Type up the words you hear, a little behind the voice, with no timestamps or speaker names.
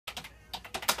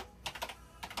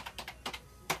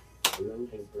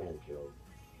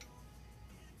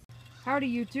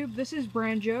Howdy YouTube, this is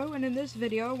Branjo, and in this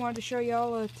video I wanted to show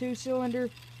y'all a 2-cylinder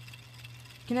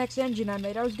knex engine I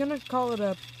made. I was going to call it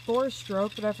a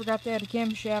 4-stroke, but I forgot they had a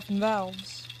camshaft and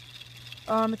valves.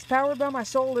 It's powered by my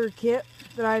solar kit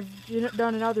that I've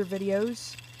done in other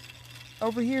videos.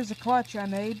 Over here is a clutch I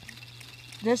made.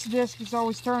 This disc is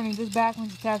always turning. This back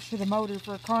one's attached to the motor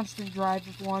for a constant drive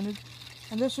if wanted.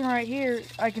 And this one right here,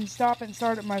 I can stop it and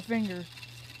start it with my finger.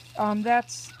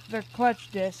 That's the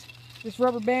clutch disc. This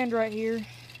rubber band right here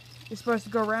is supposed to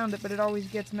go around it, but it always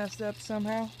gets messed up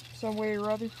somehow, some way or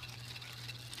other.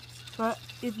 But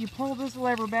if you pull this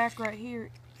lever back right here,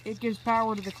 it gives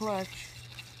power to the clutch.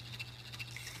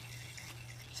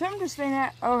 Something to stay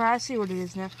at. Oh, I see what it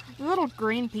is now. The little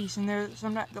green piece in there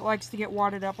that likes to get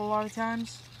wadded up a lot of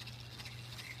times.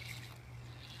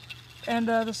 And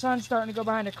the sun's starting to go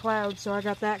behind a cloud, so I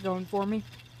got that going for me.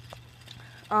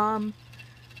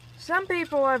 Some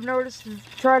people I've noticed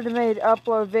have tried to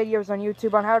upload videos on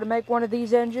YouTube on how to make one of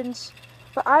these engines,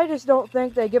 but I just don't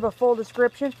think they give a full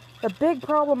description. The big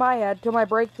problem I had till my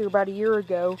breakthrough about a year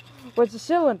ago was the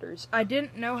cylinders. I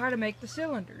didn't know how to make the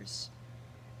cylinders.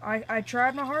 I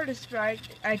tried my hardest, but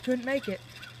I couldn't make it,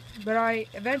 but I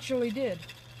eventually did.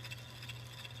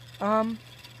 I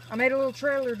made a little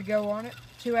trailer to go on it,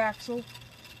 2-axle.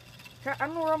 I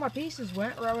don't know where all my pieces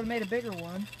went, or I would have made a bigger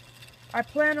one. I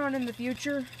plan on in the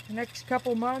future, the next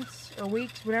couple months or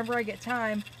weeks, whenever I get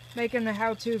time, making a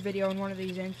how-to video on one of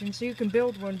these engines so you can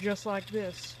build one just like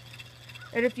this.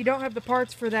 And if you don't have the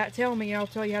parts for that, tell me and I'll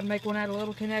tell you how to make one out of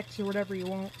little knex or whatever you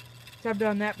want. 'Cause I've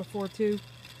done that before too.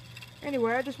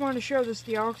 Anyway, I just wanted to show this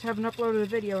to y'all because I haven't uploaded a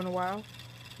video in a while.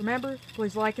 Remember,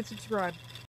 please like and subscribe.